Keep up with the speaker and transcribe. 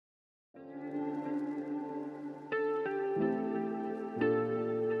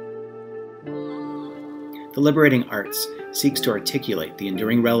The Liberating Arts seeks to articulate the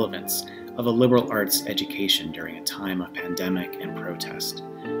enduring relevance of a liberal arts education during a time of pandemic and protest.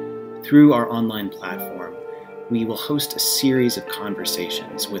 Through our online platform, we will host a series of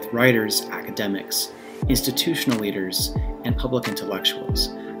conversations with writers, academics, institutional leaders, and public intellectuals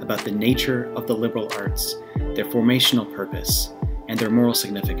about the nature of the liberal arts, their formational purpose, and their moral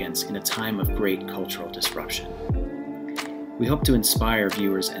significance in a time of great cultural disruption. We hope to inspire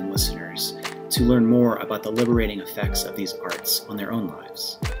viewers and listeners to learn more about the liberating effects of these arts on their own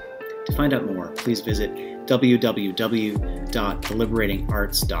lives. To find out more, please visit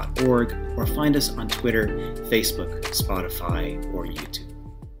www.theliberatingarts.org or find us on Twitter, Facebook, Spotify, or YouTube.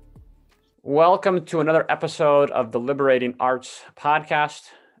 Welcome to another episode of the Liberating Arts podcast.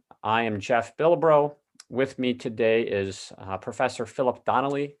 I am Jeff Bilbrow. With me today is Professor Philip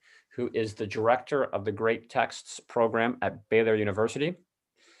Donnelly, who is the director of the Great Texts program at Baylor University.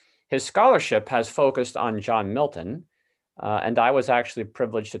 His scholarship has focused on John Milton, and I was actually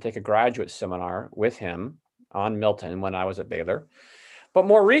privileged to take a graduate seminar with him on Milton when I was at Baylor. But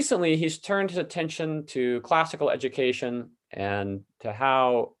more recently, he's turned his attention to classical education and to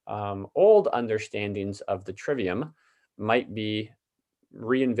how old understandings of the trivium might be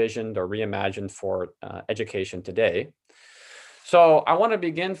re-envisioned or reimagined for education today. So I want to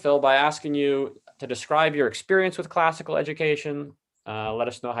begin, Phil, by asking you to describe your experience with classical education. Let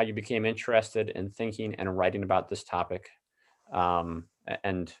us know how you became interested in thinking and writing about this topic, and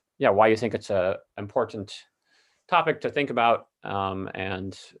why you think it's an important topic to think about,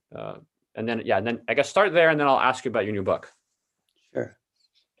 and then I guess start there, and then I'll ask you about your new book. Sure,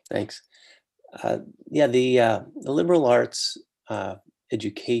 thanks. The liberal arts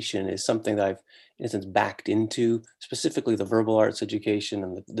education is something that I've, in a sense, backed into, specifically the verbal arts education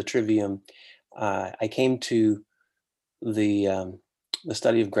and the trivium. I came to the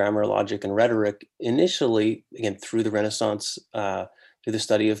study of grammar, logic, and rhetoric initially, again, through the Renaissance, through the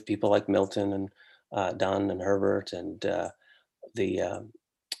study of people like Milton and Donne and Herbert and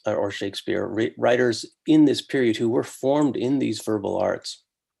or Shakespeare, writers in this period who were formed in these verbal arts.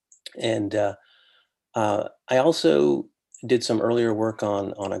 And I also did some earlier work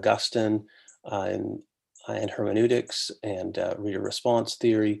on Augustine and hermeneutics and reader response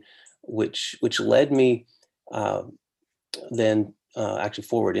theory, which led me then actually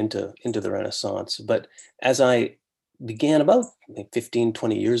forward into the Renaissance. But as I began about 15,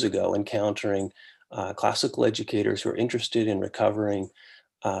 20 years ago encountering classical educators who are interested in recovering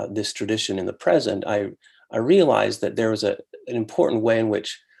this tradition in the present, I realized that there was an important way in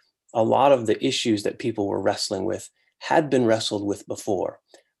which a lot of the issues that people were wrestling with had been wrestled with before.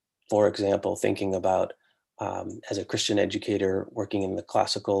 For example, thinking about as a Christian educator working in the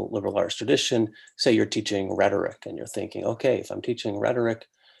classical liberal arts tradition, say you're teaching rhetoric and you're thinking, okay, if I'm teaching rhetoric,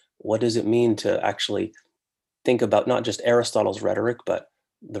 what does it mean to actually think about not just Aristotle's rhetoric, but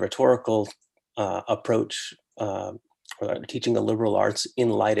the rhetorical approach or teaching the liberal arts in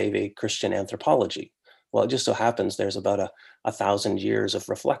light of a Christian anthropology? Well, it just so happens there's about 1,000 years of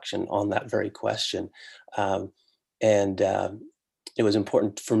reflection on that very question. It was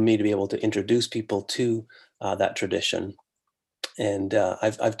important for me to be able to introduce people to that tradition. And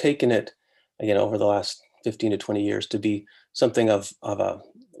I've taken it, again, over the last 15 to 20 years to be something of my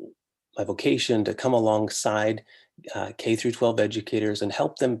vocation to come alongside K through 12 educators and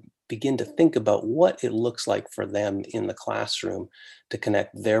help them begin to think about what it looks like for them in the classroom to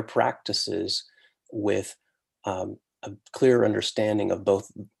connect their practices with a clear understanding of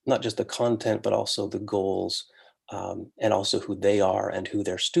both, not just the content, but also the goals, and also who they are and who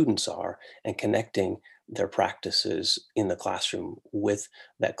their students are, and connecting their practices in the classroom with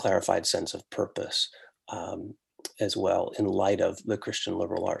that clarified sense of purpose as well, in light of the Christian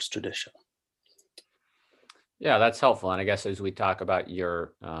liberal arts tradition. Yeah, that's helpful. And I guess as we talk about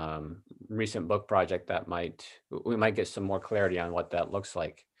your recent book project, we might get some more clarity on what that looks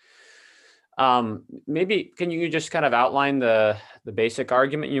like. Maybe can you just kind of outline the basic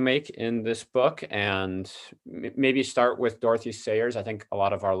argument you make in this book, and maybe start with Dorothy Sayers? I think a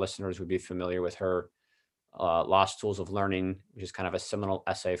lot of our listeners would be familiar with her Lost Tools of Learning, which is kind of a seminal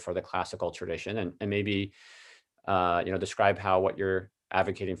essay for the classical tradition, and maybe describe how what you're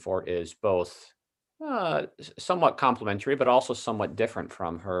advocating for is both somewhat complementary, but also somewhat different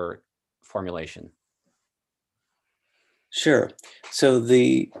from her formulation. Sure. So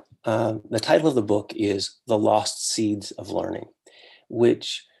the title of the book is The Lost Seeds of Learning,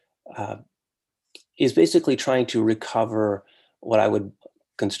 which is basically trying to recover what I would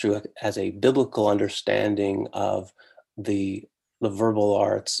construe as a biblical understanding of the verbal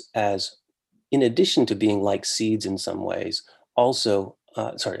arts as, in addition to being like seeds in some ways, also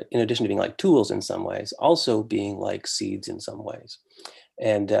in addition to being like tools in some ways, also being like seeds in some ways.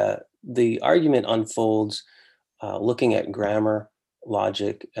 And the argument unfolds looking at grammar,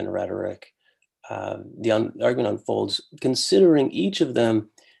 logic, and rhetoric. Argument unfolds considering each of them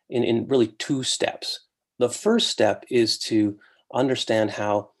in really two steps. The first step is to understand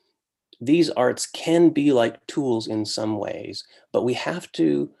how these arts can be like tools in some ways, but we have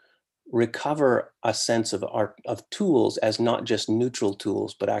to recover a sense of art of tools as not just neutral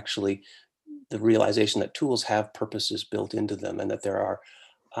tools, but actually the realization that tools have purposes built into them, and that there are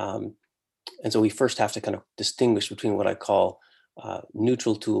and so we first have to kind of distinguish between what I call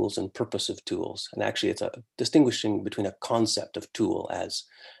neutral tools and purposive tools. And actually it's a distinguishing between a concept of tool as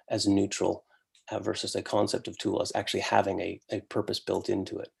neutral versus a concept of tool as actually having a purpose built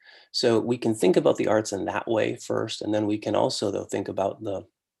into it. So we can think about the arts in that way first, and then we can also though think about the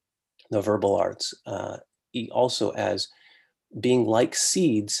verbal arts also as being like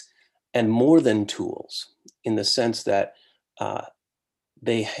seeds and more than tools, in the sense that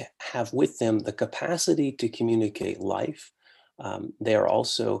they have with them the capacity to communicate life. They are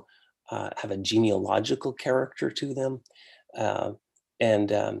also have a genealogical character to them,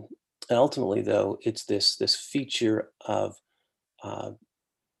 and ultimately, though, it's this feature of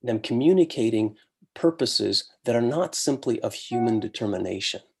them communicating purposes that are not simply of human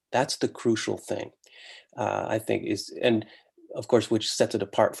determination. That's the crucial thing, I think, and of course, which sets it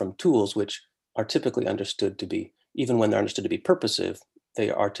apart from tools, which are typically understood to be, even when they're understood to be purposive, they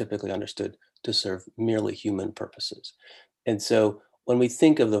are typically understood to serve merely human purposes. And so when we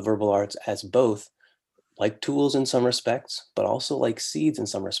think of the verbal arts as both like tools in some respects, but also like seeds in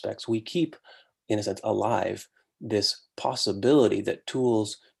some respects, we keep, in a sense, alive this possibility that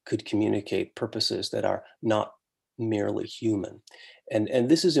tools could communicate purposes that are not merely human. And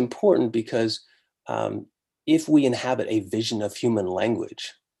this is important because if we inhabit a vision of human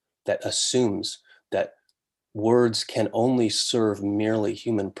language that assumes that words can only serve merely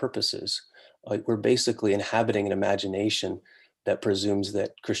human purposes, we're basically inhabiting an imagination that presumes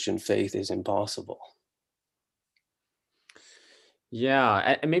that Christian faith is impossible.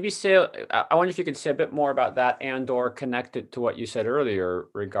 Yeah, and maybe say, I wonder if you could say a bit more about that, and or connect it to what you said earlier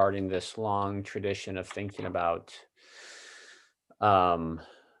regarding this long tradition of thinking about um,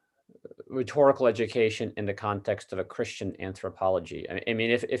 rhetorical education in the context of a Christian anthropology. I mean,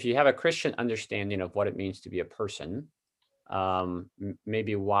 if you have a Christian understanding of what it means to be a person,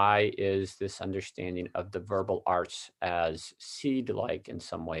 maybe why is this understanding of the verbal arts as seed-like in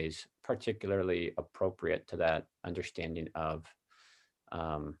some ways particularly appropriate to that understanding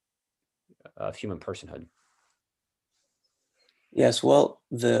um, of human personhood? Yes, well,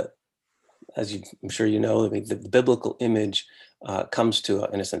 I'm sure you know, I mean, the biblical image comes to,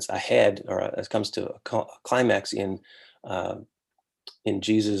 in a sense, a head, or comes to a climax in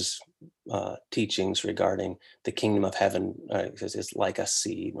Jesus' teachings regarding the kingdom of heaven. Because it's like a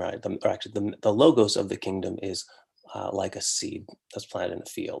seed, right? Or actually, the logos of the kingdom is like a seed that's planted in a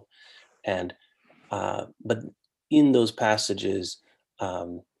field, and but in those passages,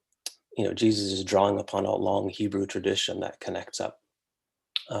 Jesus is drawing upon a long Hebrew tradition that connects up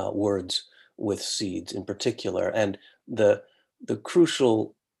words with seeds in particular. And the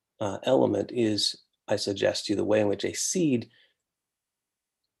crucial element is, I suggest to you, the way in which a seed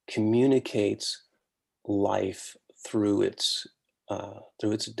communicates life through its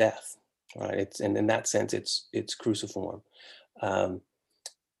death, right? And in that sense, it's cruciform, um,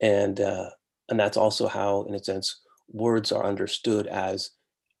 and that's also how, in a sense, words are understood as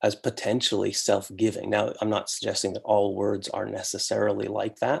potentially self-giving. Now, I'm not suggesting that all words are necessarily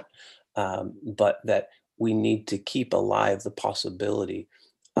like that, but that we need to keep alive the possibility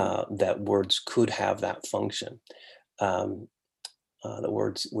that words could have that function. That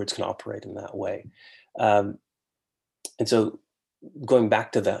words can operate in that way. And so, going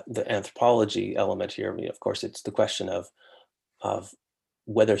back to the anthropology element here, I mean, of course, it's the question of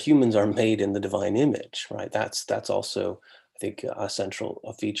whether humans are made in the divine image, right? That's also, I think, a central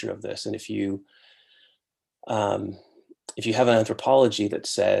feature of this. And if you have an anthropology that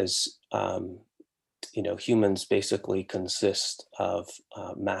says humans basically consist of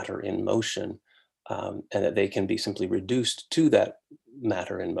matter in motion, and that they can be simply reduced to that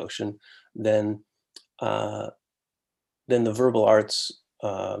matter in motion, then the verbal arts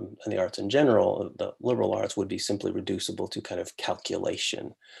and the arts in general, the liberal arts, would be simply reducible to kind of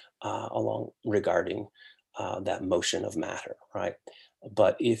calculation along regarding that motion of matter, right?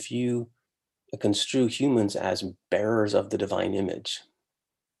 But if you construe humans as bearers of the divine image,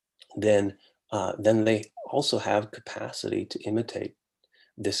 then they also have capacity to imitate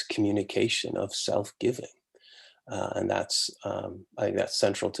this communication of self-giving. And that's, I think that's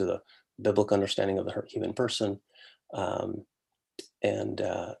central to the biblical understanding of the human person, and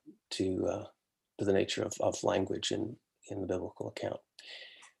to the nature of language in the biblical account.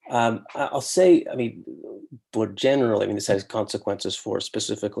 I'll say, I mean, more generally, I mean, this has consequences for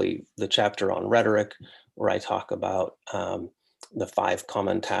specifically the chapter on rhetoric, where I talk about the 5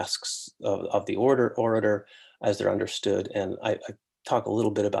 common tasks of the orator as they're understood. And I talk a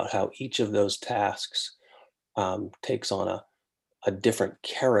little bit about how each of those tasks takes on a different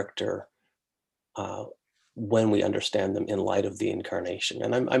character when we understand them in light of the incarnation.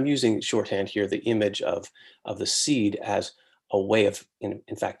 And I'm using shorthand here the image of the seed as a way of, in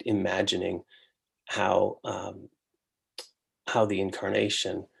fact, imagining how the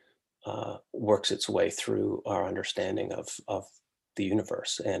incarnation works its way through our understanding of the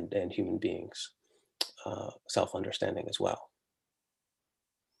universe and human beings, self-understanding as well.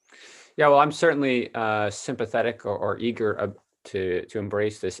 Yeah, well, I'm certainly sympathetic or eager to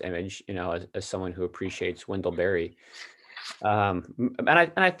embrace this image, as someone who appreciates Wendell Berry. And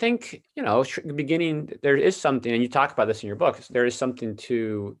I think, beginning, there is something, and you talk about this in your book, there is something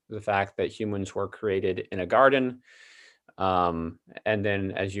to the fact that humans were created in a garden. And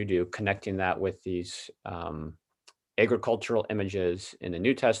then, as you do, connecting that with these agricultural images in the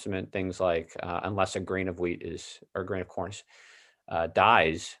New Testament, things like, unless a grain of wheat or a grain of corn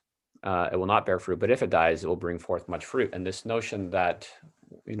dies, it will not bear fruit, but if it dies, it will bring forth much fruit. And this notion that,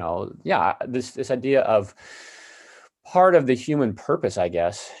 this idea of part of the human purpose, I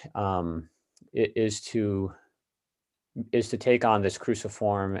guess, is to take on this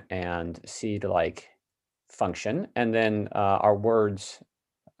cruciform and seed-like function, and then our words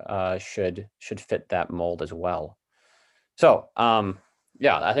should fit that mold as well. So,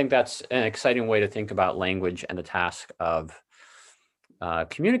 I think that's an exciting way to think about language and the task of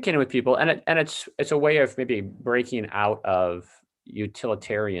communicating with people, and it's a way of maybe breaking out of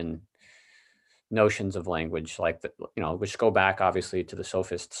utilitarian notions of language, like which go back obviously to the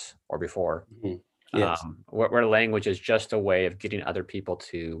sophists or before. Mm-hmm. Yes. Where language is just a way of getting other people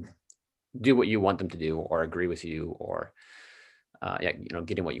to do what you want them to do, or agree with you, or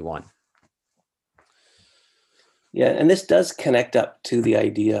getting what you want. Yeah, and this does connect up to the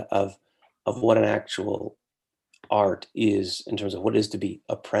idea of what an actual art is, in terms of what it is to be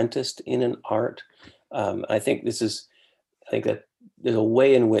apprenticed in an art. I think that there's a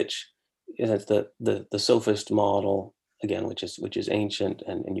way in which the sophist model, again, which is ancient,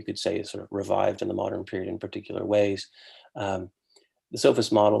 and you could say is sort of revived in the modern period in particular ways. The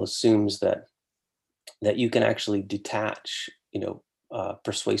sophist model assumes that you can actually detach,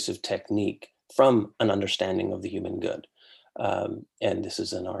 persuasive technique from an understanding of the human good. And this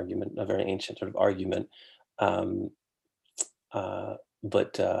is an argument, a very ancient sort of argument.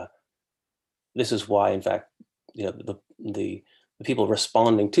 But this is why, in fact, the people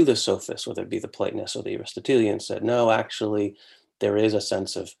responding to the sophists, whether it be the Platonists or the Aristotelians, said, no, actually, there is a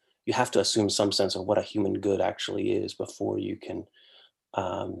sense of, you have to assume some sense of what a human good actually is before you can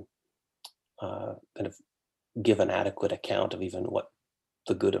kind of give an adequate account of even what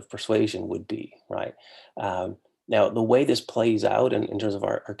the good of persuasion would be, right? Now, the way this plays out in terms of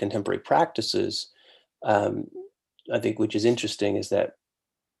our contemporary practices, I think, which is interesting, is that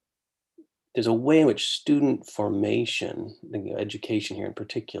there's a way in which student formation, education here in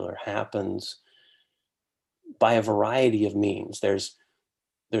particular, happens by a variety of means. There's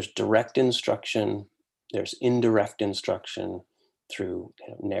direct instruction, there's indirect instruction through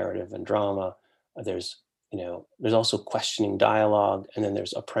narrative and drama. There's also questioning dialogue, and then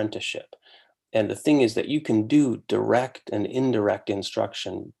there's apprenticeship. And the thing is that you can do direct and indirect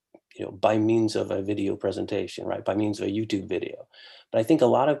instruction, by means of a video presentation, right? By means of a YouTube video. But I think a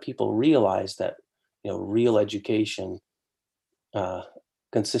lot of people realize that, real education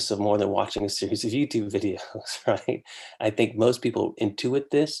consists of more than watching a series of YouTube videos, right? I think most people intuit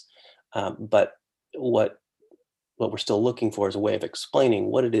this, but what we're still looking for is a way of explaining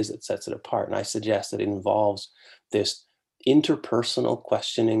what it is that sets it apart. And I suggest that it involves this interpersonal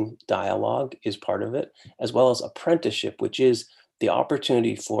questioning dialogue is part of it, as well as apprenticeship, which is the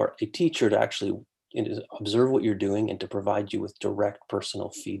opportunity for a teacher to actually observe what you're doing and to provide you with direct personal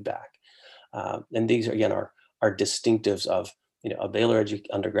feedback. And these, again, are distinctives of a Baylor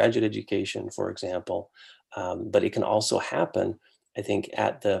undergraduate education, for example. But it can also happen, I think,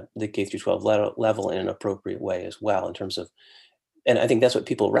 at the K through 12 level in an appropriate way as well, in terms of, and I think that's what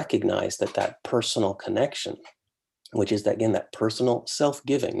people recognize, that personal connection, which is that, again, that personal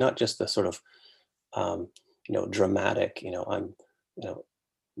self-giving, not just the sort of dramatic, I'm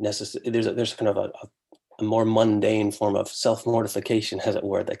necessary. There's kind of a more mundane form of self-mortification, as it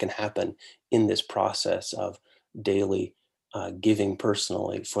were, that can happen in this process of daily giving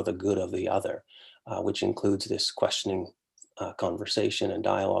personally for the good of the other, which includes this questioning conversation and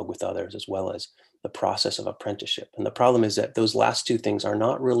dialogue with others, as well as the process of apprenticeship. And the problem is that those last two things are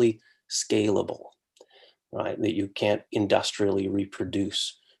not really scalable, right? That you can't industrially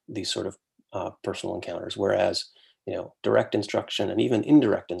reproduce these sort of personal encounters. Whereas, direct instruction and even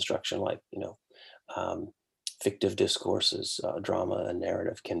indirect instruction, like, fictive discourses, drama and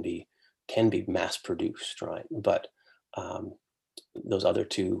narrative can be mass produced, right? But those other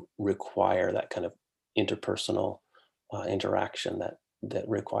two require that kind of interpersonal interaction that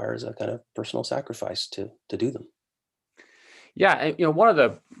requires a kind of personal sacrifice to do them. Yeah, and one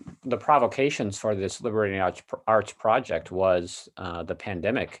of the provocations for this Liberating Arts project was the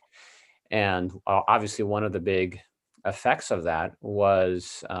pandemic, and obviously one of the big effects of that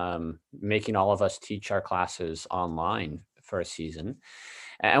was making all of us teach our classes online for a season.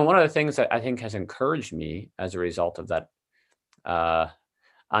 And one of the things that I think has encouraged me as a result of that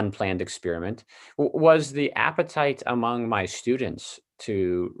unplanned experiment was the appetite among my students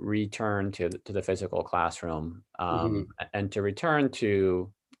to return to the physical classroom, and to return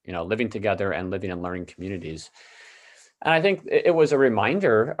to living together and living and learning communities. And I think it was a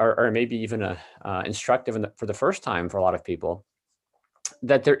reminder, or maybe even instructive for the first time for a lot of people,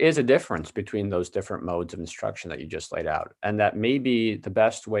 that there is a difference between those different modes of instruction that you just laid out, and that maybe the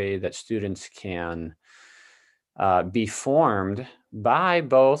best way that students can be formed by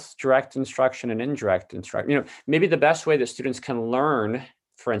both direct instruction and indirect instruction. Maybe the best way that students can learn,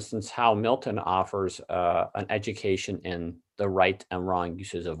 for instance, how Milton offers an education in the right and wrong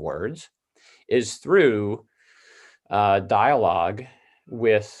uses of words, is through dialogue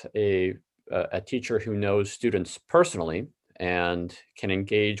with a teacher who knows students personally and can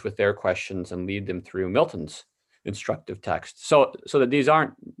engage with their questions and lead them through Milton's instructive text. So that these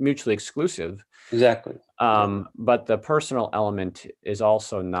aren't mutually exclusive. Exactly. But the personal element is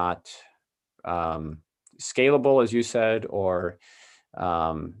also not scalable, as you said, or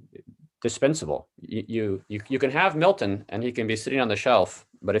dispensable. You can have Milton and he can be sitting on the shelf,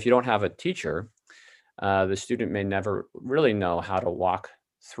 but if you don't have a teacher, the student may never really know how to walk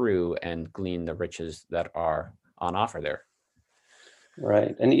through and glean the riches that are on offer there.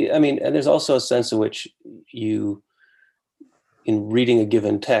 Right. And and there's also a sense in which in reading a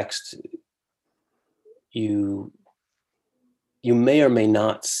given text, you may or may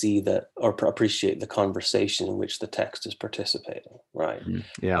not see or appreciate the conversation in which the text is participating, right?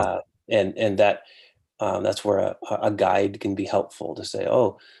 Yeah. And that's where a guide can be helpful to say,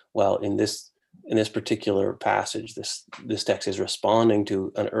 oh, well, in this particular passage, this text is responding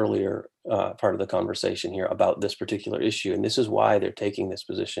to an earlier part of the conversation here about this particular issue, and this is why they're taking this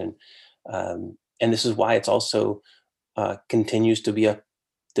position, and this is why it's also continues to be a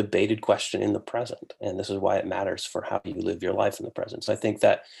debated question in the present, and this is why it matters for how you live your life in the present. So I think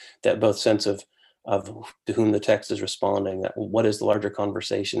that both sense of to whom the text is responding, that what is the larger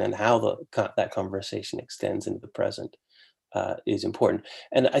conversation and how that conversation extends into the present is important.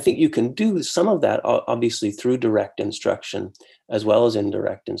 And I think you can do some of that obviously through direct instruction as well as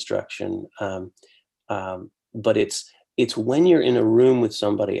indirect instruction, but it's when you're in a room with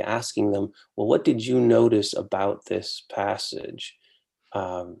somebody asking them, well, what did you notice about this passage?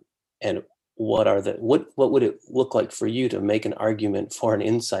 And what would it look like for you to make an argument for an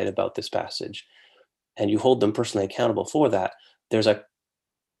insight about this passage? And you hold them personally accountable for that. There's a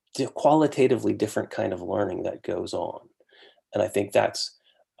qualitatively different kind of learning that goes on. And I think that's,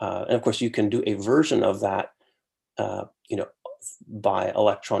 and of course you can do a version of that, by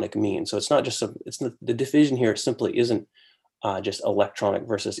electronic means. So it's not just, the division here simply isn't just electronic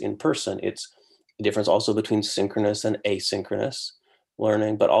versus in person. It's a difference also between synchronous and asynchronous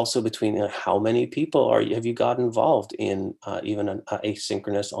learning, but also between how many people have you got involved in even an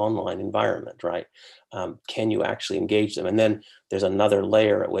asynchronous online environment, right? Can you actually engage them? And then there's another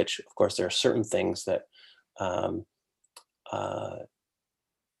layer at which, of course, there are certain things that are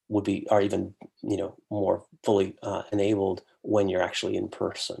even more fully enabled when you're actually in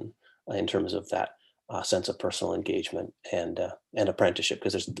person, in terms of that sense of personal engagement and apprenticeship,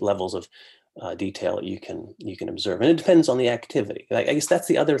 because there's levels of detail that you can observe, and it depends on the activity. I guess that's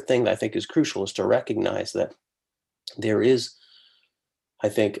the other thing that I think is crucial, is to recognize that there is, I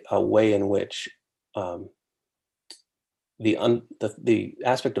think, a way in which the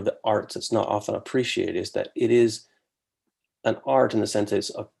aspect of the arts that's not often appreciated is that it is an art in the sense that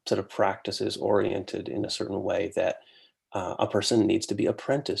it's a set of practices oriented in a certain way that a person needs to be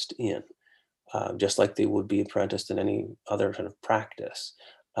apprenticed in, just like they would be apprenticed in any other kind of practice.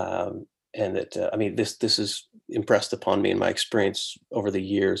 And that, this is impressed upon me in my experience over the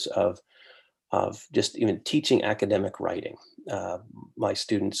years of of just even teaching academic writing. My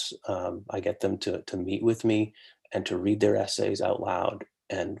students, I get them to meet with me and to read their essays out loud,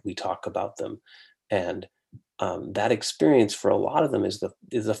 and we talk about them. And that experience for a lot of them is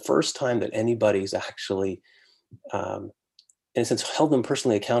the first time that anybody's actually, in a sense, held them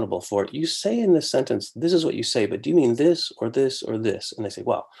personally accountable for it. You say in this sentence, this is what you say, but do you mean this or this or this? And they say,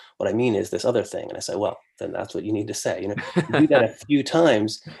 well, what I mean is this other thing. And I say, well, then that's what you need to say. You do that a few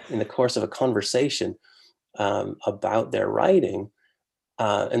times in the course of a conversation about their writing,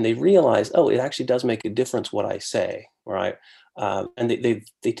 and they realize, oh, it actually does make a difference what I say, right? And they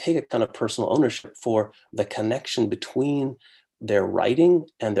take a kind of personal ownership for the connection between their writing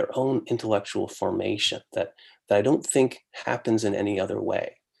and their own intellectual formation that I don't think happens in any other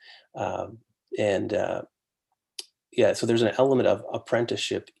way. And yeah, so there's an element of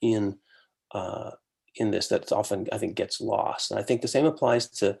apprenticeship in this that's often, I think, gets lost. And I think the same applies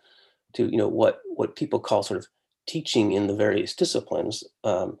to what people call sort of teaching in the various disciplines,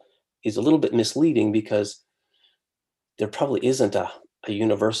 is a little bit misleading because there probably isn't a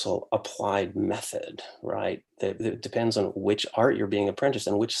universal applied method, right? It depends on which art you're being apprenticed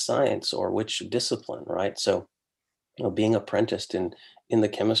in, which science or which discipline, right? So, being apprenticed in the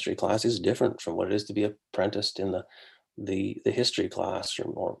chemistry class is different from what it is to be apprenticed in the history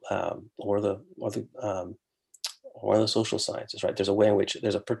classroom or the social sciences, right? There's a way in which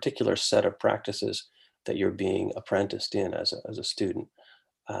there's a particular set of practices that you're being apprenticed in as a student,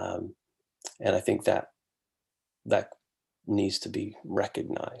 and I think that needs to be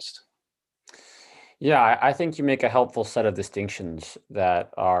recognized. Yeah, I think you make a helpful set of distinctions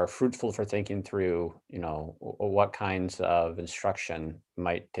that are fruitful for thinking through, what kinds of instruction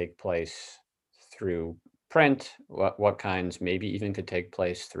might take place through print, what kinds maybe even could take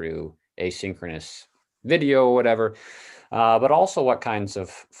place through asynchronous video, whatever, but also what kinds of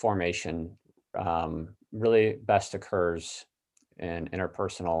formation really best occurs in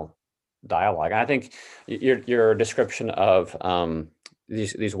interpersonal dialogue. And I think your description of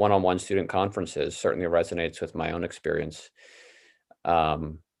these one-on-one student conferences certainly resonates with my own experience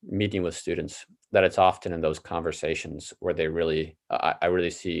meeting with students, that it's often in those conversations where they really, I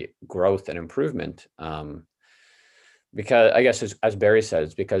really see growth and improvement. Because I guess as Barry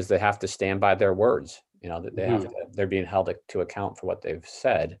says, because they have to stand by their words, that they have to, they're being held to account for what they've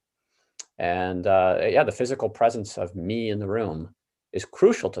said. And yeah, the physical presence of me in the room is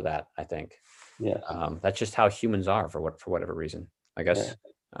crucial to that, I think. Yeah. That's just how humans are for whatever reason. I guess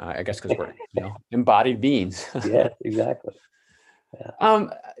because we're embodied beings. Yeah, exactly. Yeah.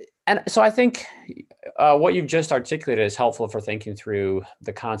 And so I think what you've just articulated is helpful for thinking through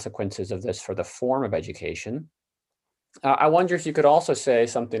the consequences of this for the form of education. I wonder if you could also say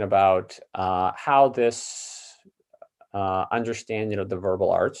something about how this understanding of the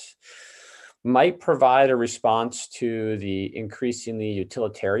verbal arts might provide a response to the increasingly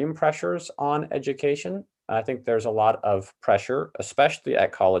utilitarian pressures on education. I think there's a lot of pressure, especially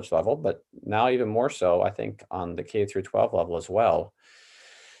at college level, but now even more so, I think, on the K through 12 level as well,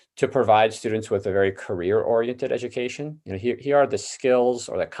 to provide students with a very career-oriented education. Here are the skills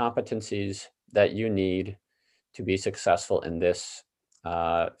or the competencies that you need to be successful in this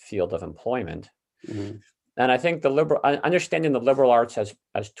field of employment. Mm-hmm. And I think understanding the liberal arts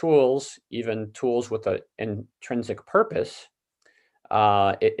as tools, even tools with an intrinsic purpose,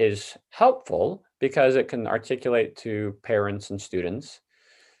 it is helpful because it can articulate to parents and students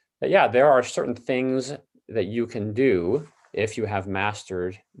that, yeah, there are certain things that you can do if you have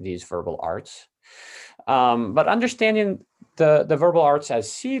mastered these verbal arts. But understanding the verbal arts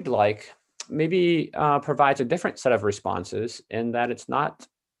as seed-like maybe provides a different set of responses in that it's not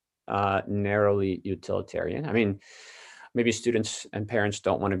narrowly utilitarian. I mean, maybe students and parents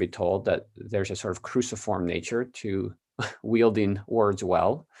don't want to be told that there's a sort of cruciform nature to wielding words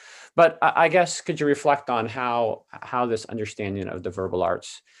well. But I guess, could you reflect on how this understanding of the verbal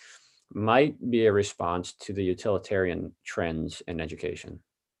arts might be a response to the utilitarian trends in education?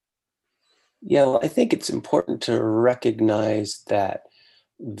 Yeah, well, I think it's important to recognize that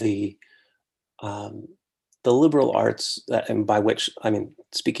the liberal arts, and by which I mean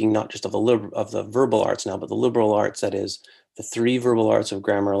speaking not just of the verbal arts now, but the liberal arts, that is the three verbal arts of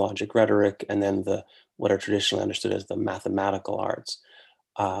grammar, logic, rhetoric, and then what are traditionally understood as the mathematical arts,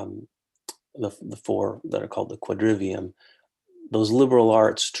 the four that are called the quadrivium. Those liberal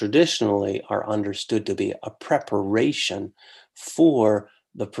arts traditionally are understood to be a preparation for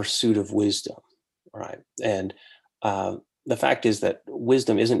the pursuit of wisdom, right? And the fact is that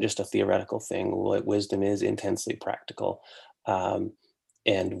wisdom isn't just a theoretical thing. Wisdom is intensely practical,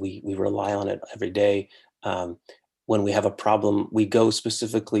 and we rely on it every day. when we have a problem, we go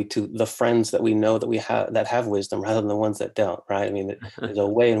specifically to the friends that we know that have wisdom rather than the ones that don't, right? I mean, there's a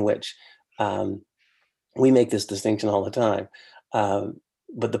way in which we make this distinction all the time.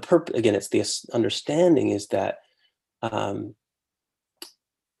 But again, it's the understanding is that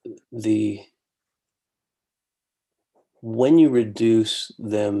when you reduce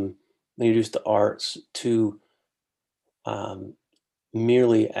the arts to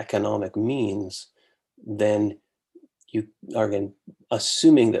merely economic means, then you are again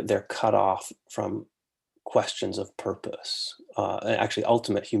assuming that they're cut off from questions of purpose, actually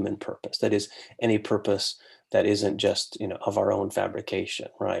ultimate human purpose. That is, any purpose that isn't just of our own fabrication,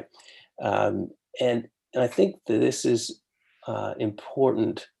 right? And I think that this is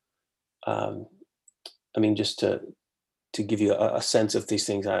important. I mean, just to give you a sense of these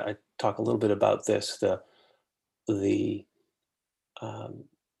things, I talk a little bit about this.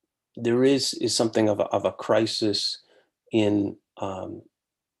 There is something of a crisis in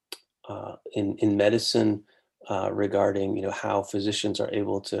medicine regarding how physicians are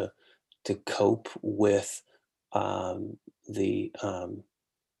able to cope with the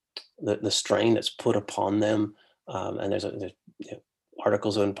strain that's put upon them, and there's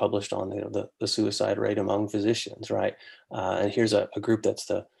articles have been published on the suicide rate among physicians, right? And here's a group that's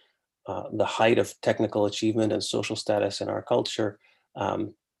the height of technical achievement and social status in our culture.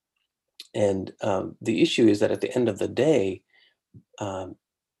 And the issue is that at the end of the day,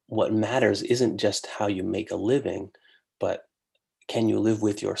 what matters isn't just how you make a living, but can you live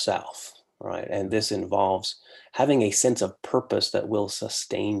with yourself, right? And this involves having a sense of purpose that will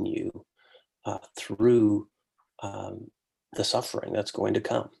sustain you through the suffering that's going to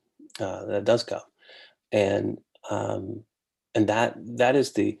come, that does come. And that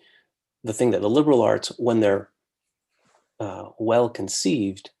is the thing that the liberal arts, when they're well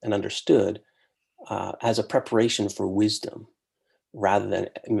conceived and understood, as a preparation for wisdom rather than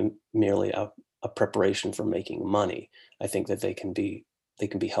merely a preparation for making money. I think that they can be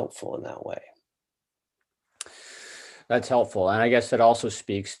helpful in that way. That's helpful. And I guess it also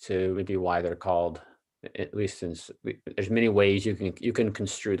speaks to maybe why they're called, at least since there's many ways you can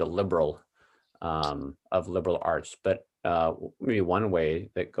construe the liberal of liberal arts, but maybe one way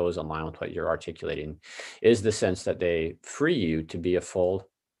that goes in line with what you're articulating is the sense that they free you to be a full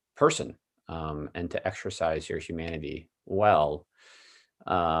person and to exercise your humanity well.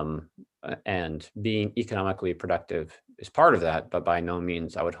 And being economically productive is part of that, but by no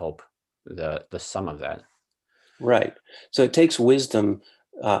means, I would hope, the sum of that. Right. So it takes wisdom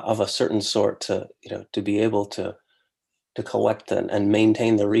of a certain sort to be able to collect and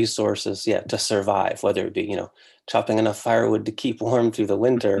maintain the resources, to survive, whether it be chopping enough firewood to keep warm through the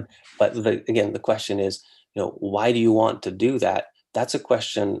winter. But again, the question is, why do you want to do that? That's a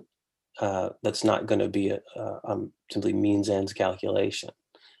question that's not going to be a simply means ends calculation.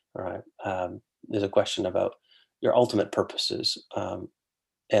 All right. There's a question about your ultimate purposes,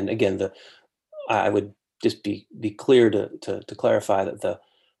 and again, I would just be clear to clarify that the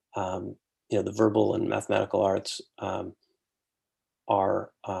verbal and mathematical arts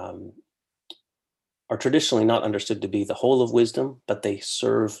are traditionally not understood to be the whole of wisdom, but they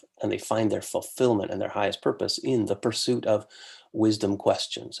serve and they find their fulfillment and their highest purpose in the pursuit of wisdom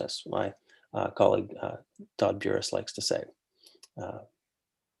questions, as my colleague Todd Burris likes to say.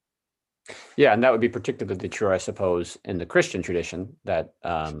 Yeah, and that would be particularly true, I suppose, in the Christian tradition that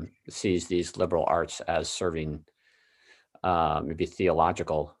sees these liberal arts as serving maybe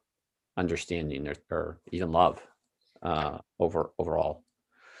theological understanding or even love overall.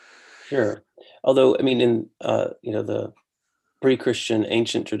 Sure. Although, I mean, in the pre-Christian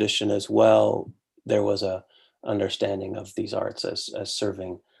ancient tradition as well, there was a understanding of these arts as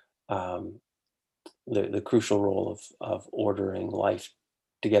serving the crucial role of ordering life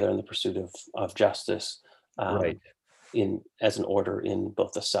together in the pursuit of justice, Right. as an order in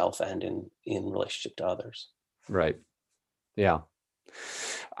both the self and in relationship to others. Right. Yeah.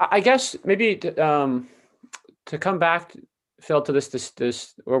 I guess maybe to come back, Phil, to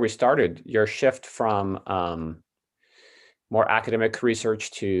this where we started, your shift from more academic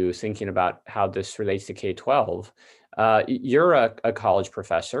research to thinking about how this relates to K-12. You're a college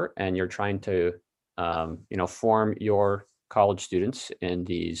professor, and you're trying to form your college students in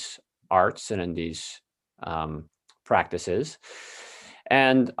these arts and in these practices.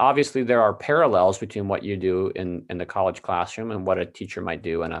 And obviously there are parallels between what you do in the college classroom and what a teacher might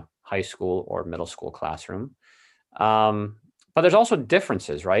do in a high school or middle school classroom. But there's also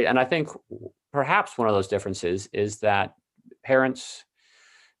differences, right? And I think perhaps one of those differences is that parents,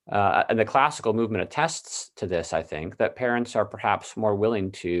 and the classical movement attests to this, I think, that parents are perhaps more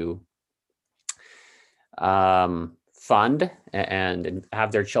willing to fund and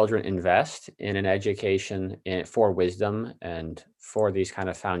have their children invest in an education for wisdom and for these kind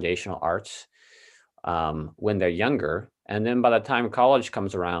of foundational arts when they're younger. And then by the time college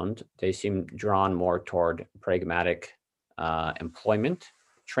comes around, they seem drawn more toward pragmatic employment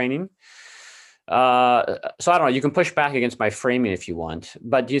training. So I don't know, you can push back against my framing if you want,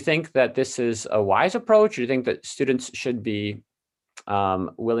 but do you think that this is a wise approach? Or do you think that students should be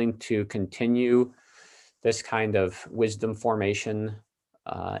willing to continue this kind of wisdom formation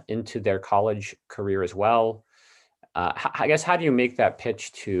into their college career as well? I guess, how do you make that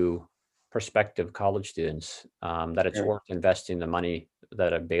pitch to prospective college students that it's worth investing the money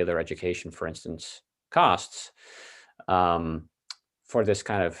that a Baylor education, for instance, costs for this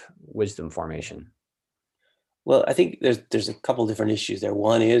kind of wisdom formation? Well, I think there's a couple different issues there.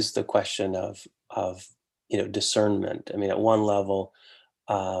 One is the question of discernment. I mean, at one level,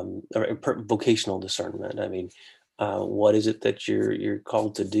 vocational discernment. I mean, what is it that you're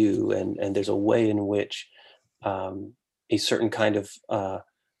called to do, and there's a way in which a certain kind of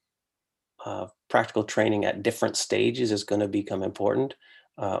practical training at different stages is going to become important,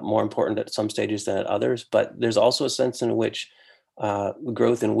 more important at some stages than at others. But there's also a sense in which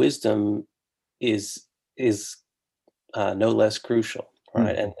growth in wisdom is no less crucial,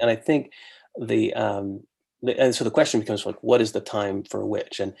 right? And I think and so the question becomes like, what is the time for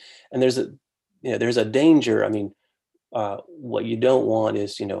which? And there's a danger. I mean, what you don't want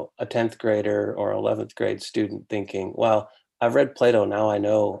is, a 10th grader or 11th grade student thinking, well, I've read Plato, now I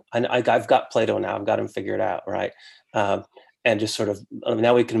know, I've got Plato now, I've got him figured out, right? And just sort of,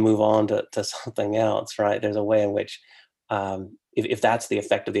 now we can move on to something else, right? There's a way in which, if that's the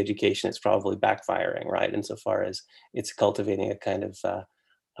effect of the education, it's probably backfiring, right? Insofar as it's cultivating a kind of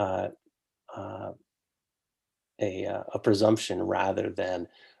a presumption rather than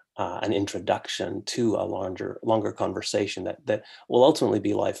an introduction to a longer conversation that will ultimately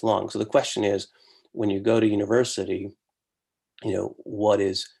be lifelong. So the question is, when you go to university, what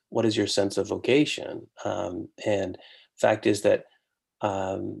is your sense of vocation? And fact is that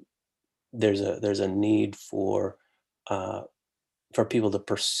there's a need for people to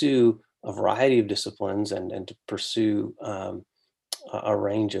pursue a variety of disciplines and to pursue a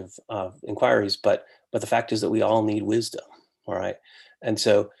range of inquiries, but the fact is that we all need wisdom, all right? And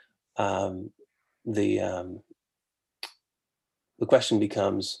so the question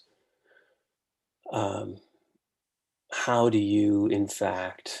becomes, how do you, in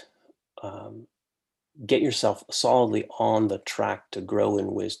fact, get yourself solidly on the track to grow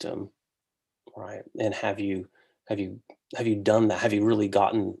in wisdom, right? And have you done that? Have you really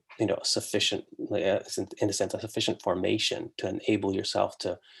gotten sufficient, in a sense, a sufficient formation to enable yourself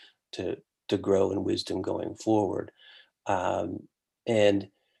to grow in wisdom going forward? And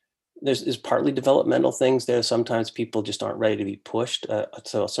there's partly developmental things there. Sometimes people just aren't ready to be pushed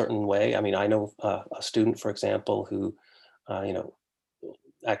to a certain way. I mean, I know a student, for example, who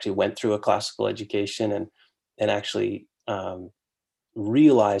actually went through a classical education and actually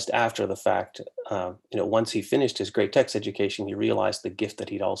realized after the fact, once he finished his great text education, he realized the gift that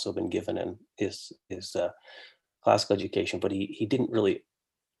he'd also been given in his classical education, but he didn't really.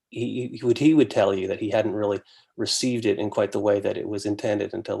 He would tell you that he hadn't really received it in quite the way that it was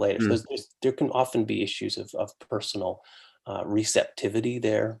intended until later. So there can often be issues of personal receptivity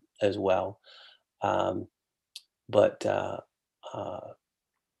there as well. But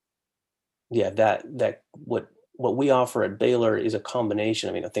what we offer at Baylor is a combination.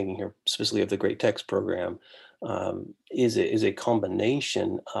 I mean, I'm thinking here specifically of the Great Text program, is a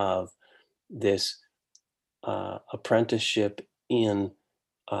combination of this apprenticeship in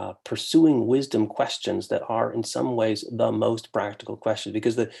pursuing wisdom questions that are in some ways the most practical questions,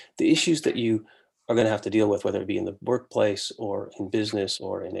 because the issues that you are going to have to deal with, whether it be in the workplace or in business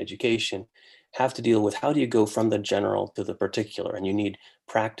or in education, have to deal with how do you go from the general to the particular, and you need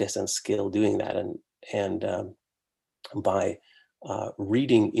practice and skill doing that. And by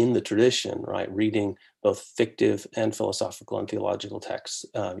reading in the tradition, right, reading both fictive and philosophical and theological texts,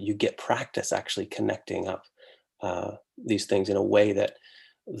 you get practice actually connecting up these things in a way that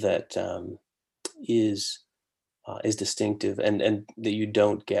is distinctive and that you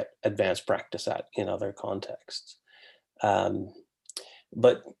don't get advanced practice at in other contexts.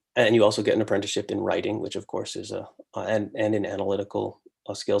 And you also get an apprenticeship in writing, which of course is and in analytical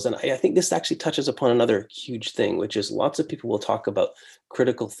skills. And I think this actually touches upon another huge thing, which is lots of people will talk about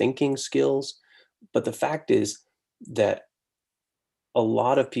critical thinking skills, but the fact is that a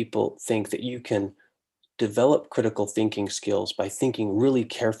lot of people think that you can develop critical thinking skills by thinking really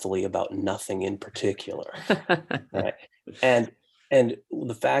carefully about nothing in particular, right? And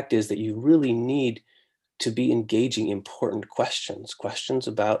the fact is that you really need to be engaging important questions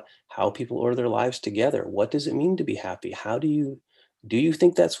about how people order their lives together. What does it mean to be happy? Do you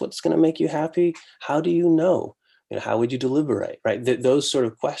think that's what's going to make you happy? How do you know? How would you deliberate, right? Those sort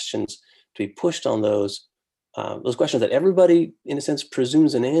of questions, to be pushed on those questions that everybody, in a sense,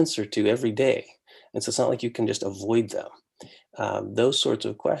 presumes an answer to every day. And so it's not like you can just avoid them. Those sorts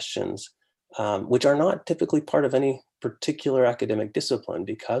of questions, which are not typically part of any particular academic discipline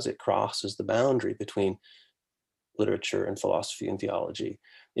because it crosses the boundary between literature and philosophy and theology.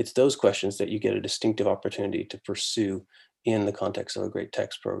 It's those questions that you get a distinctive opportunity to pursue in the context of a great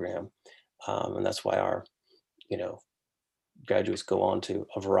text program. And that's why our, graduates go on to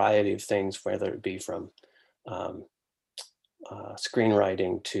a variety of things, whether it be from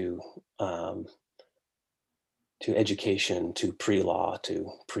screenwriting to education, to pre-law, to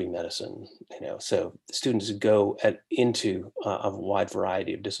pre-medicine. So the students go into a wide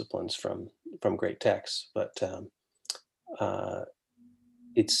variety of disciplines from great texts, but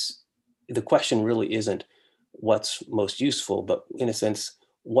the question really isn't what's most useful, but in a sense,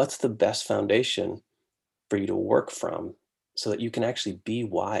 what's the best foundation for you to work from so that you can actually be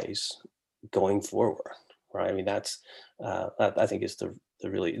wise going forward, right? I mean, that I think is the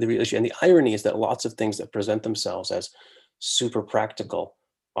real issue. And the irony is that lots of things that present themselves as super practical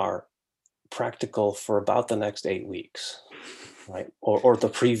are practical for about the next 8 weeks, right? Or the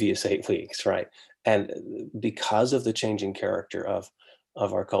previous 8 weeks, right? And because of the changing character of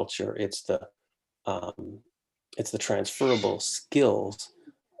our culture, it's the transferable skills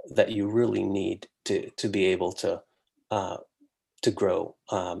that you really need to be able to grow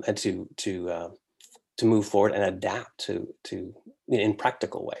and to move forward and adapt to in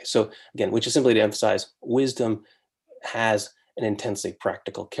practical ways. So again, which is simply to emphasize, wisdom has an intensely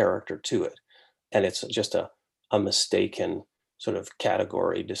practical character to it, and it's just a mistaken sort of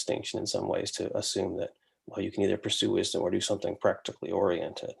category distinction in some ways to assume that, well, you can either pursue wisdom or do something practically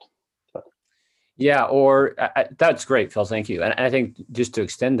oriented. Yeah, or that's great, Phil. Thank you. And I think just to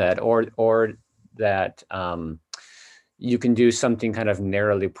extend that, or that you can do something kind of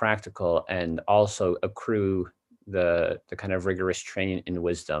narrowly practical and also accrue the kind of rigorous training in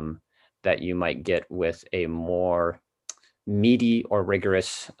wisdom that you might get with a more meaty or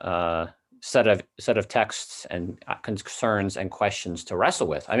rigorous set of texts and concerns and questions to wrestle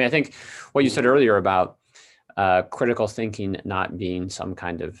with. I mean, I think what you said earlier about critical thinking not being some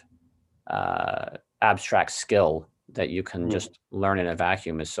kind of abstract skill that you can just learn in a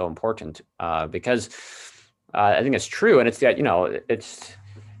vacuum is so important because I think it's true. And it's that, it's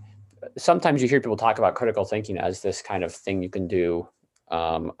sometimes you hear people talk about critical thinking as this kind of thing you can do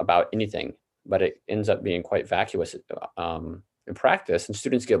about anything, but it ends up being quite vacuous in practice, and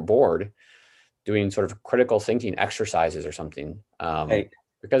students get bored doing sort of critical thinking exercises or something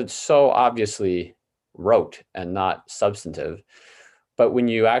because it's so obviously rote and not substantive. But when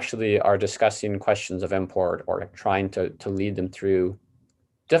you actually are discussing questions of import or trying to lead them through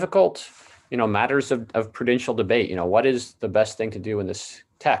difficult, matters of prudential debate, what is the best thing to do in this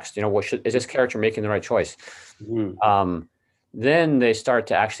text? Is this character making the right choice? Then they start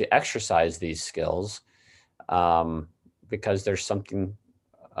to actually exercise these skills because there's something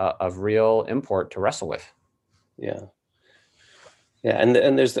of real import to wrestle with. Yeah. And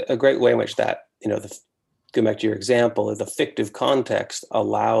there's a great way in which that, go back to your example, the fictive context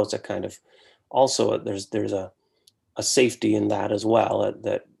allows a kind of, also there's a safety in that as well,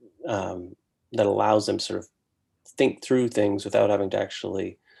 that allows them to sort of think through things without having to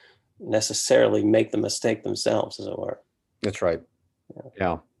actually necessarily make the mistake themselves, as it were. That's right.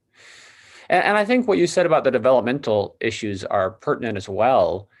 Yeah. And I think what you said about the developmental issues are pertinent as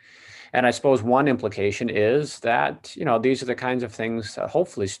well. And I suppose one implication is that, these are the kinds of things that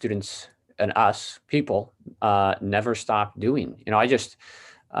hopefully students and us people never stop doing. I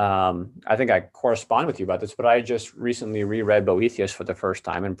think I correspond with you about this, but I just recently reread Boethius for the first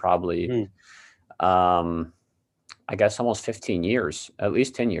time in probably, I guess, almost 15 years, at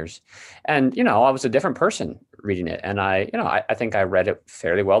least 10 years. And, I was a different person reading it. And I think I read it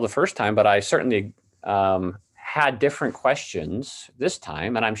fairly well the first time, but I certainly had different questions this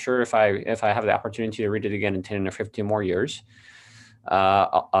time. And I'm sure if I have the opportunity to read it again in 10 or 15 more years,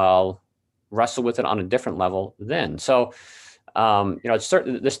 I'll wrestle with it on a different level then. So, it's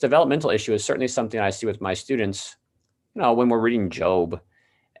certainly, this developmental issue is certainly something I see with my students, when we're reading Job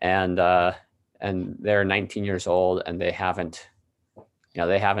and they're 19 years old and they haven't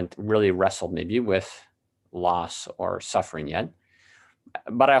really wrestled maybe with loss or suffering yet.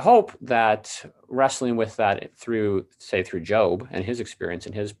 But I hope that wrestling with that through Job and his experience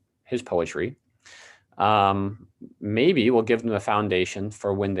and his poetry maybe we'll give them the foundation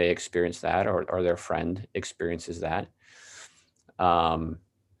for when they experience that, or their friend experiences that. And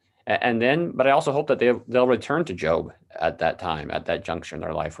then, but I also hope that they'll return to Job at that time, at that juncture in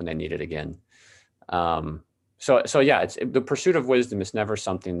their life when they need it again. So yeah, the pursuit of wisdom is never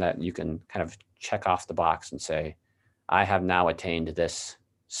something that you can kind of check off the box and say, I have now attained this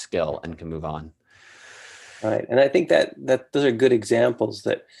skill and can move on. Right. And I think that those are good examples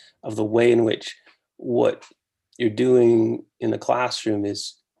of the way in which what you're doing in the classroom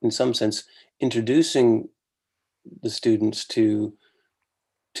is, in some sense, introducing the students to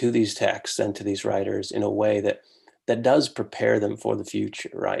these texts and to these writers in a way that does prepare them for the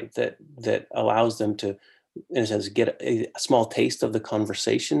future, right? That allows them to, in a sense, get a small taste of the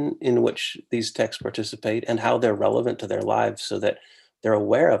conversation in which these texts participate and how they're relevant to their lives, so that they're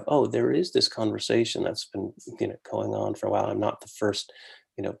aware of, oh, there is this conversation that's been going on for a while. I'm not the first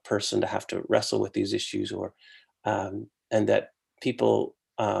person to have to wrestle with these issues, or and that people,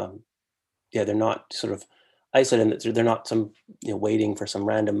 they're not sort of isolated, and they're not some waiting for some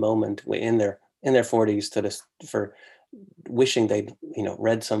random moment in their 40s for wishing they'd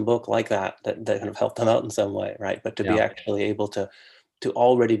read some book like that kind of helped them out in some way, right? But to be actually able to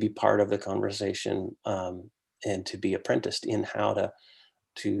already be part of the conversation, and to be apprenticed in how to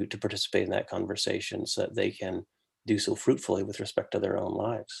participate in that conversation, so that they can do so fruitfully with respect to their own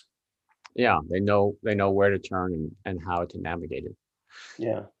lives. Yeah, they know where to turn and how to navigate it.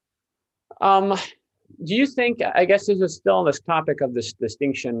 Yeah. Do you think, I guess this is still on this topic of this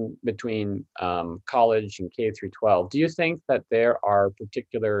distinction between college and K through 12, do you think that there are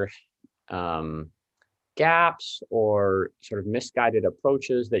particular gaps or sort of misguided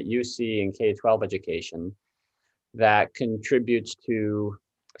approaches that you see in K-12 education that contributes to,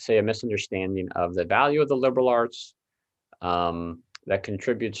 say, a misunderstanding of the value of the liberal arts, that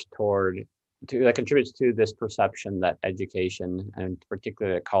contributes to this perception that education, and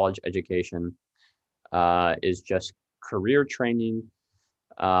particularly college education, is just career training?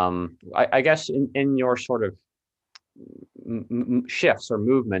 I guess in your sort of shifts or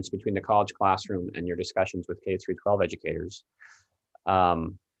movements between the college classroom and your discussions with K through 12 educators,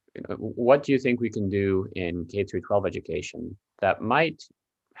 what do you think we can do in K through 12 education that might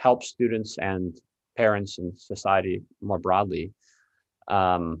help students and parents and society more broadly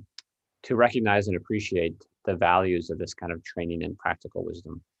to recognize and appreciate the values of this kind of training in practical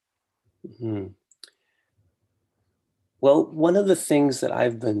wisdom? Mm-hmm. Well, one of the things that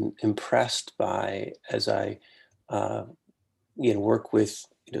I've been impressed by as I work with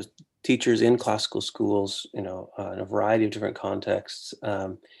teachers in classical schools, in a variety of different contexts,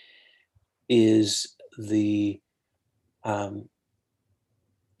 is the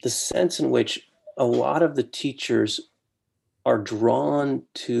sense in which a lot of the teachers are drawn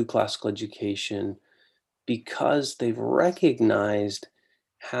to classical education because they've recognized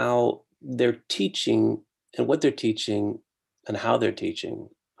how their teaching and what they're teaching and how they're teaching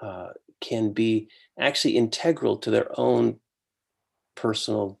can be actually integral to their own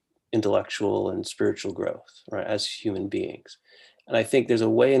personal, intellectual, and spiritual growth, right, as human beings. And I think there's a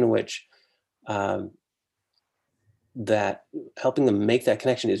way in which that helping them make that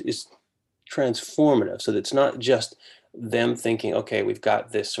connection is transformative, so that it's not just them thinking, okay, we've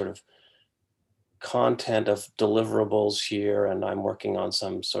got this sort of content of deliverables here, and I'm working on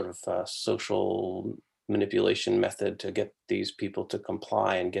some sort of social manipulation method to get these people to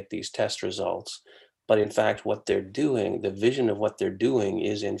comply and get these test results. But in fact, what they're doing, the vision of what they're doing,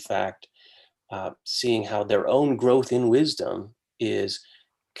 is in fact seeing how their own growth in wisdom is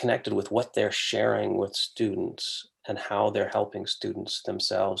connected with what they're sharing with students, and how they're helping students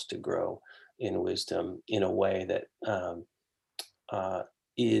themselves to grow in wisdom in a way that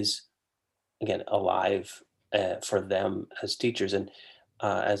is, again, alive for them as teachers and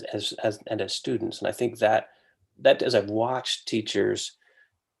as students. And I think that as I've watched teachers,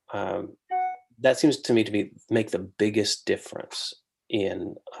 that seems to me to make the biggest difference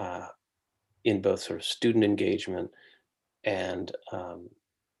in both sort of student engagement and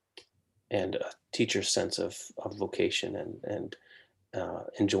a teacher's sense of vocation and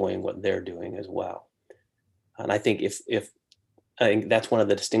enjoying what they're doing as well. And I think I think that's one of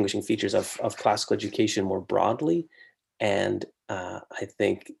the distinguishing features of classical education more broadly. And I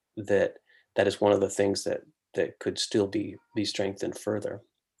think that is one of the things that could still be strengthened further,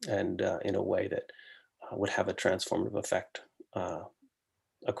 and in a way that would have a transformative effect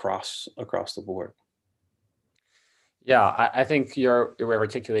across the board. Yeah, I think you're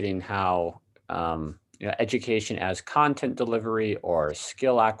articulating how education as content delivery or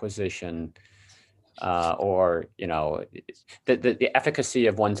skill acquisition, or the efficacy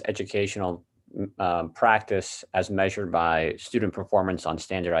of one's educational practice as measured by student performance on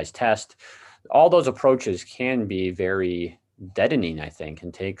standardized tests. All those approaches can be very deadening, I think,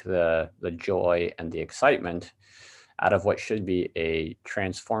 and take the joy and the excitement out of what should be a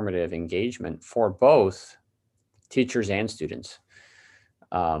transformative engagement for both teachers and students.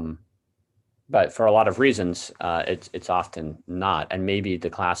 But for a lot of reasons, it's often not. And maybe the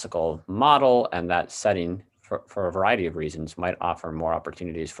classical model and that setting for a variety of reasons might offer more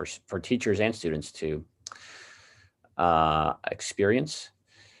opportunities for teachers and students to experience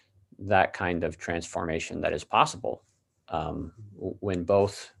that kind of transformation that is possible when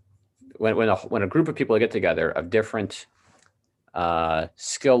a group of people get together of different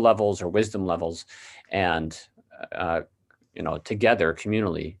skill levels or wisdom levels, and together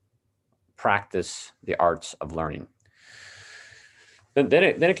communally practice the arts of learning. Then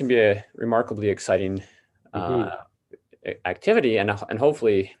it can be a remarkably exciting activity, and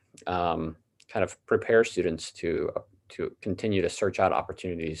hopefully kind of prepare students to continue to search out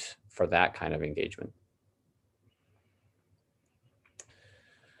opportunities for that kind of engagement.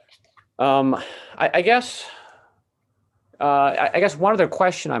 I guess one other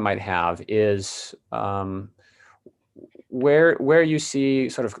question I might have is where you see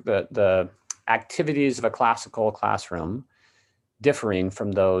sort of the activities of a classical classroom differing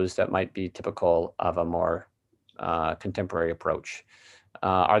from those that might be typical of a more contemporary approach.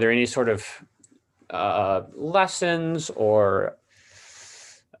 Are there any sort of lessons or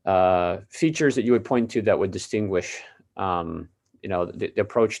features that you would point to that would distinguish the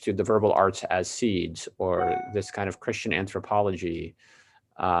approach to the verbal arts as seeds, or this kind of Christian anthropology,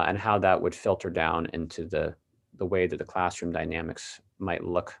 and how that would filter down into the way that the classroom dynamics might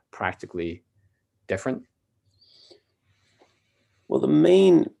look practically different? Well, the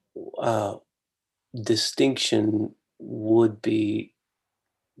main distinction would be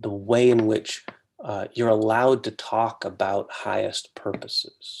the way in which you're allowed to talk about highest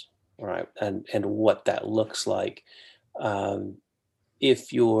purposes, right? And what that looks like.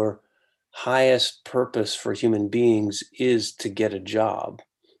 If your highest purpose for human beings is to get a job,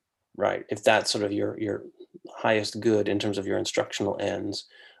 right? If that's sort of your highest good in terms of your instructional ends,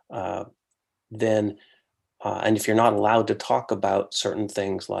 then and if you're not allowed to talk about certain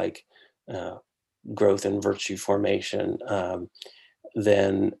things like growth and virtue formation,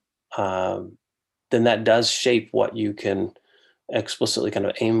 then that does shape what you can explicitly kind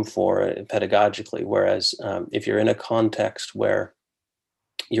of aim for pedagogically. Whereas if you're in a context where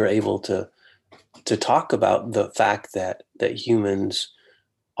you're able to talk about the fact that humans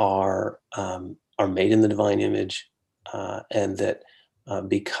are made in the divine image, and that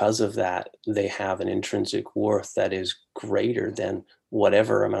because of that they have an intrinsic worth that is greater than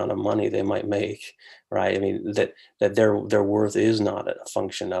whatever amount of money they might make, right? I mean that their worth is not a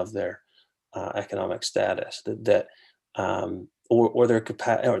function of their economic status, or their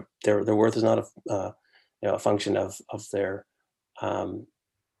capacity, or their worth is not a function of their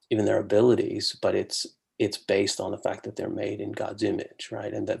even their abilities, but it's based on the fact that they're made in God's image,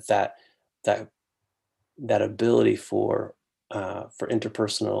 right? And that ability for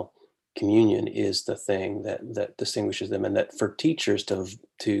interpersonal communion is the thing that distinguishes them, and that for teachers to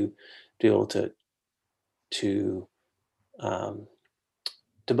be able to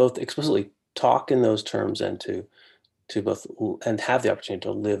both explicitly talk in those terms and to both and have the opportunity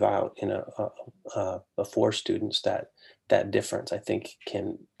to live out in for students that difference, I think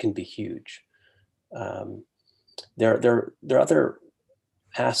can be huge. There are other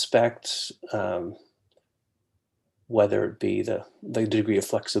aspects, whether it be the degree of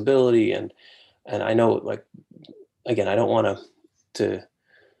flexibility, and I know, like, again, I don't want to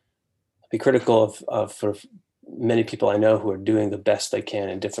be critical of sort of many people I know who are doing the best they can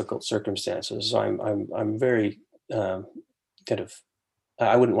in difficult circumstances. So I'm very kind of,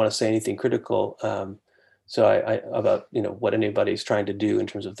 I wouldn't want to say anything critical. So I about what anybody's trying to do in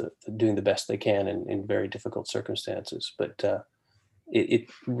terms of doing the best they can in very difficult circumstances. But it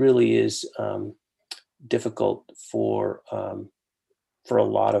really is difficult for a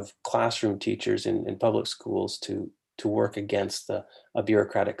lot of classroom teachers in public schools to work against a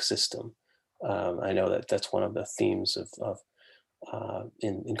bureaucratic system. I know that's one of the themes of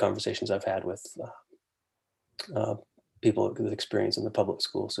in conversations I've had with people with experience in the public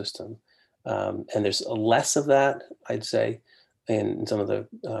school system. And there's less of that, I'd say, in some of the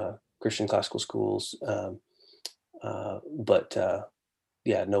Christian classical schools. But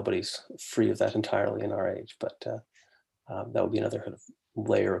yeah, nobody's free of that entirely in our age. But that would be another kind of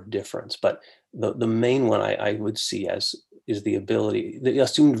layer of difference. But the main one I would see is the ability, the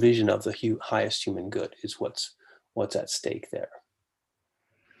assumed vision of the highest human good is what's at stake there.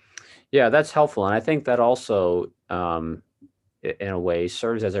 Yeah, that's helpful. And I think that also, in a way,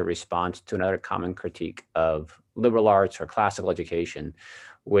 serves as a response to another common critique of liberal arts or classical education,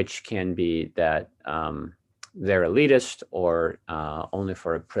 which can be that they're elitist or only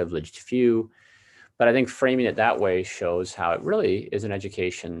for a privileged few. But I think framing it that way shows how it really is an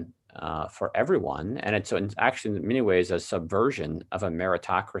education for everyone. And it's actually, in many ways, a subversion of a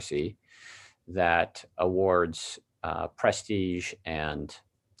meritocracy that awards prestige and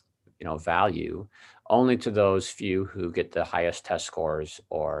value only to those few who get the highest test scores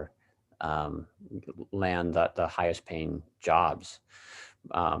or land the highest paying jobs.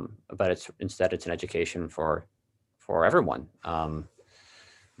 But instead it's an education for everyone, no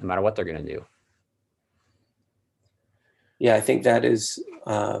matter what they're going to do. Yeah, I think that is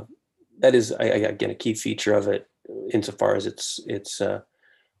again a key feature of it, insofar as it's an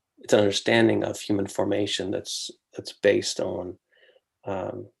understanding of human formation that's based on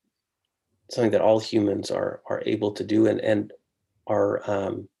something that all humans are able to do, and are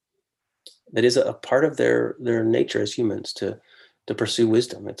that is a part of their nature as humans to pursue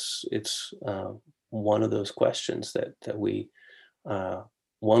wisdom. It's one of those questions that we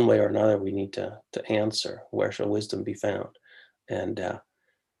one way or another we need to answer. Where shall wisdom be found? And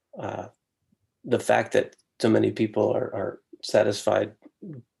the fact that so many people are satisfied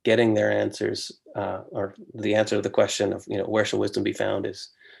getting their answers, or the answer to the question of where shall wisdom be found is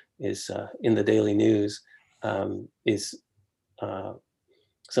in the daily news, is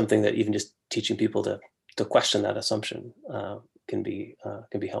something that even just teaching people to question that assumption can be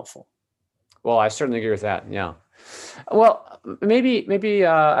helpful. Well, I certainly agree with that. Yeah. Well, maybe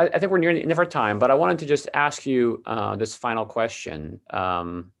I think we're near the end of our time, but I wanted to just ask you this final question,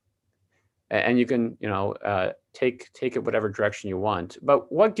 and you can take it whatever direction you want.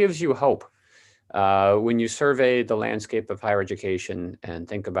 But what gives you hope when you survey the landscape of higher education and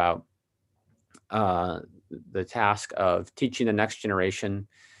think about the task of teaching the next generation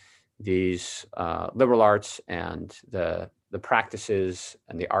these liberal arts and the practices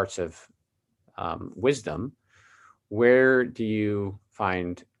and the arts of wisdom? Where do you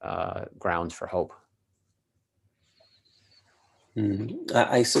find grounds for hope?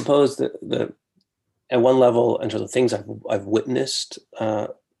 I suppose that at one level, in terms of things I've witnessed,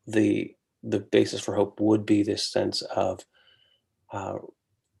 the basis for hope would be this sense of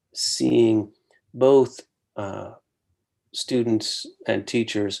seeing both students and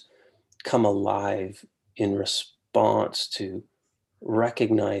teachers come alive in response to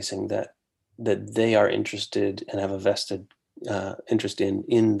recognizing that they are interested and have a vested interest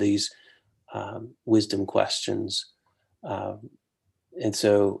in these wisdom questions. And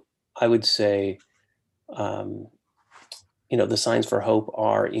so I would say, the signs for hope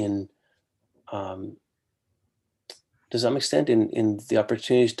are in, to some extent, in the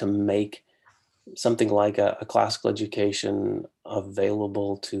opportunities to make something like a classical education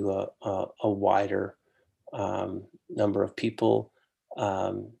available to a wider number of people.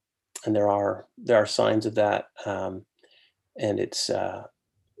 And there are signs of that, and it's but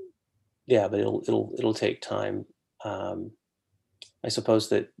it'll take time. I suppose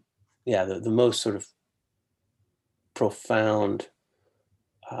that the most sort of profound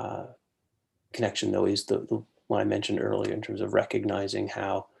connection, though, is the one I mentioned earlier, in terms of recognizing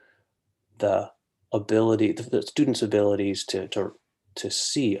how the students' abilities to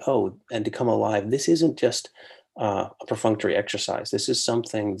see, and to come alive. This isn't just a perfunctory exercise. This is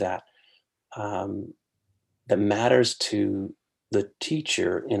something that matters to the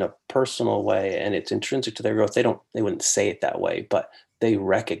teacher in a personal way, and it's intrinsic to their growth. They wouldn't say it that way, but they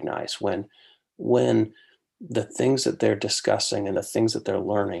recognize when the things that they're discussing and the things that they're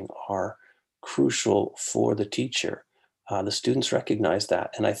learning are crucial for the teacher. The students recognize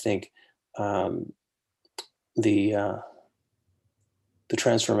that, and I think the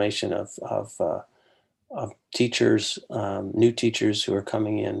transformation of teachers, new teachers who are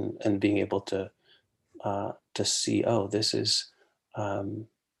coming in and being able to see, this is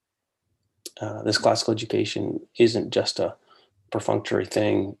this classical education isn't just a perfunctory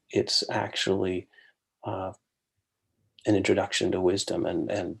thing. It's actually an introduction to wisdom,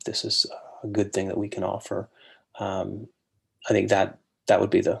 and this is a good thing that we can offer. I think that would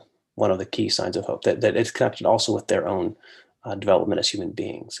be one of the key signs of hope, that it's connected also with their own development as human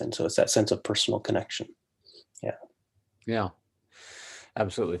beings. And so it's that sense of personal connection. Yeah,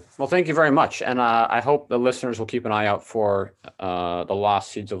 absolutely. Well, thank you very much. And I hope the listeners will keep an eye out for The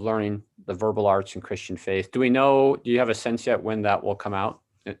Lost Seeds of Learning, the Verbal Arts and Christian Faith. Do you have a sense yet when that will come out?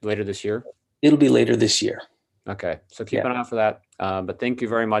 Later this year? It'll be later this year. Okay. So keep an eye out for that. But thank you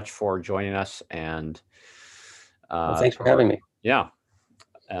very much for joining us. And thanks for having me. Yeah.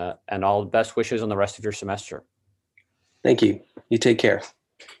 and all the best wishes on the rest of your semester. Thank you. You take care.